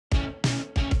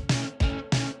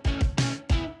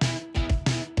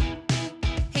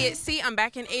Hey, it's C. I'm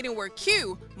back in Ayden where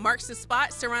Q marks the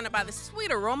spot surrounded by the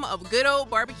sweet aroma of good old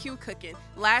barbecue cooking.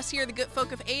 Last year, the good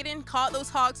folk of Ayden caught those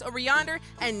hogs over yonder,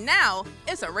 and now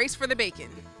it's a race for the bacon.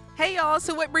 Hey, y'all,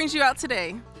 so what brings you out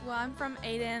today? Well, I'm from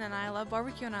Ayden, and I love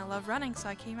barbecue, and I love running, so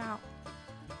I came out.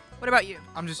 What about you?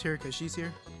 I'm just here because she's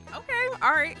here. Okay,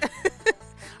 all right.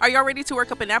 Are y'all ready to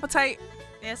work up an appetite?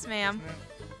 Yes, ma'am.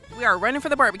 We are running for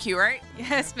the barbecue, right?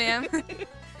 Yes, ma'am.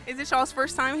 Is this y'all's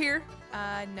first time here?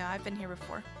 No, I've been here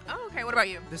before. Oh, okay. What about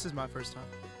you? This is my first time.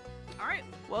 All right.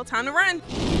 Well, time to run.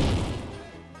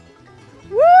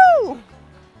 Woo!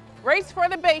 Race for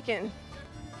the bacon.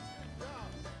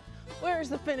 Where's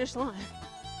the finish line?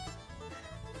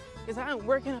 Because I'm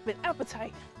working up an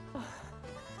appetite.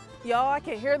 Y'all, I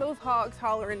can hear those hogs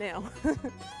hollering now.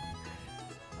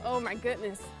 Oh my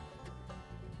goodness.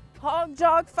 Hog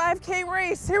Jog 5K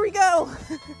race. Here we go.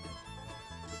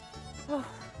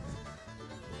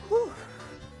 Whew.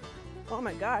 Oh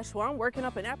my gosh, well, I'm working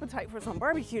up an appetite for some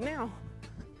barbecue now.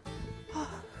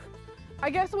 I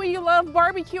guess when you love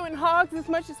barbecue and hogs as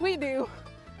much as we do,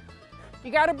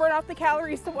 you gotta burn off the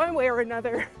calories one way or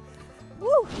another.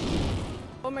 Woo.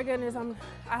 Oh my goodness,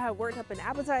 I have worked up an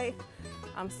appetite.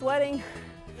 I'm sweating,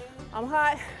 I'm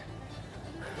hot.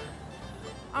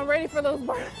 I'm ready for those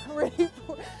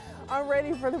I'm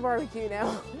ready for the barbecue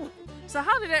now. So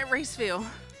how did that race feel?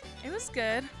 It was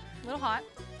good. A little hot.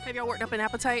 Have y'all worked up an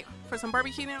appetite for some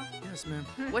barbecue now? Yes, ma'am.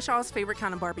 What's y'all's favorite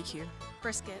kind of barbecue?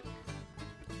 Brisket.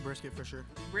 Brisket for sure.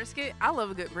 Brisket? I love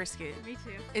a good brisket. Me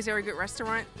too. Is there a good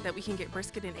restaurant that we can get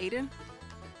brisket in Ayden?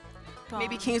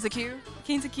 Maybe Bums. King's of Q?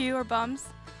 King's of Q or Bum's.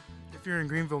 If you're in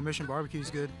Greenville, Mission Barbecue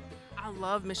is good. I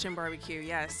love Mission Barbecue,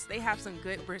 yes. They have some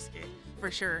good brisket,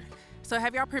 for sure. So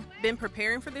have y'all been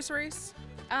preparing for this race?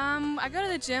 I go to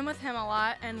the gym with him a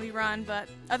lot and we run, but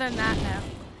other than that, no.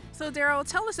 So Daryl,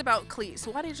 tell us about C.LE.A.T.S.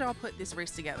 Why did y'all put this race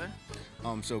together?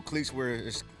 So C.LE.A.T.S, where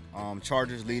it's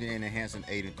charters leading and enhancing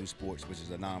Ayden through sports, which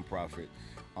is a nonprofit.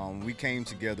 We came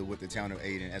together with the town of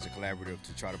Ayden as a collaborative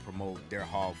to try to promote their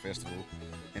hog festival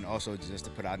and also just to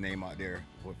put our name out there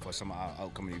for some of our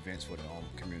upcoming events for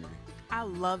the community. I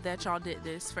love that y'all did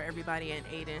this for everybody in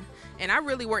Ayden, and I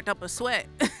really worked up a sweat.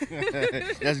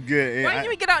 That's good. Why didn't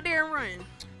we get out there and run?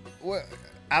 Well,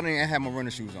 I didn't have my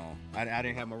running shoes on. I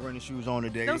didn't have my running shoes on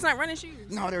today. Those not running shoes?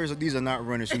 No, these are not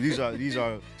running shoes. These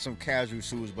are some casual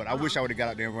shoes. But I wish I would have got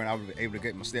out there and run. I would have been able to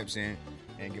get my steps in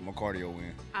and get my cardio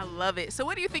in. I love it. So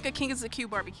what do you think of King's of Q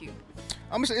barbecue?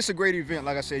 It's a great event.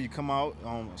 Like I said, you come out.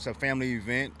 It's a family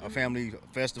event, a family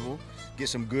festival. Get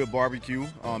some good barbecue,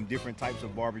 different types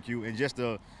of barbecue, and just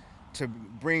to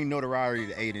bring notoriety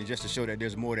to Ayden, just to show that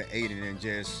there's more to Ayden than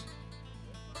just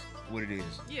what it is.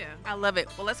 Yeah, I love it.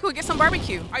 Well, let's go get some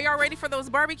barbecue. Are y'all ready for those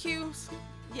barbecues?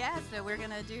 Yeah, so we're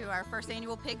gonna do our first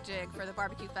annual pig jig for the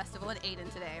barbecue festival in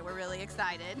Ayden today. We're really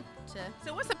excited to.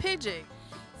 So what's a pig jig?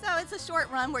 So it's a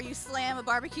short run where you slam a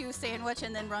barbecue sandwich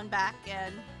and then run back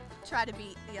and try to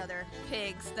beat the other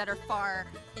pigs that are far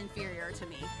inferior to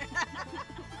me.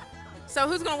 So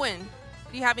who's gonna win?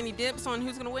 Do you have any dips on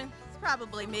who's gonna win? It's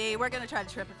probably me. We're gonna try to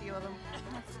trip a few of them.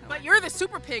 But you're the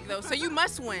super pig though, so you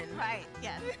must win. Right,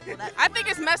 yes. Well, I think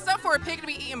it's messed up for a pig to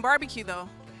be eating barbecue though.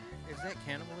 Is that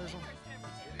cannibalism?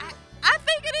 I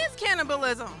think it is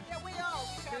cannibalism.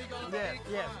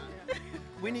 Yes.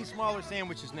 We need smaller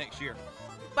sandwiches next year.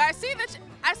 But I see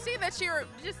that you're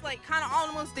just like kind of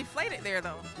almost deflated there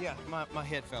though. Yeah, my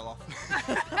head fell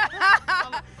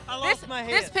off. I lost my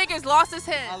head. This pig has lost his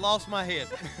head. I lost my head.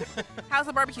 How's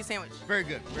the barbecue sandwich? Very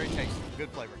good, very tasty, good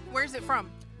flavor. Where's it from?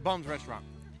 Bum's Restaurant.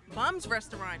 Bum's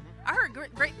Restaurant. I heard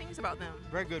great things about them.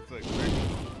 Very good food. Very good.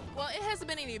 Well, it has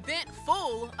been an event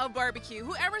full of barbecue.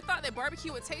 Whoever thought that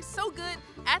barbecue would taste so good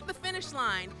at the finish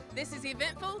line? This is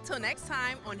Eventful. Till next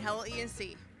time on Hello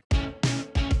E&C.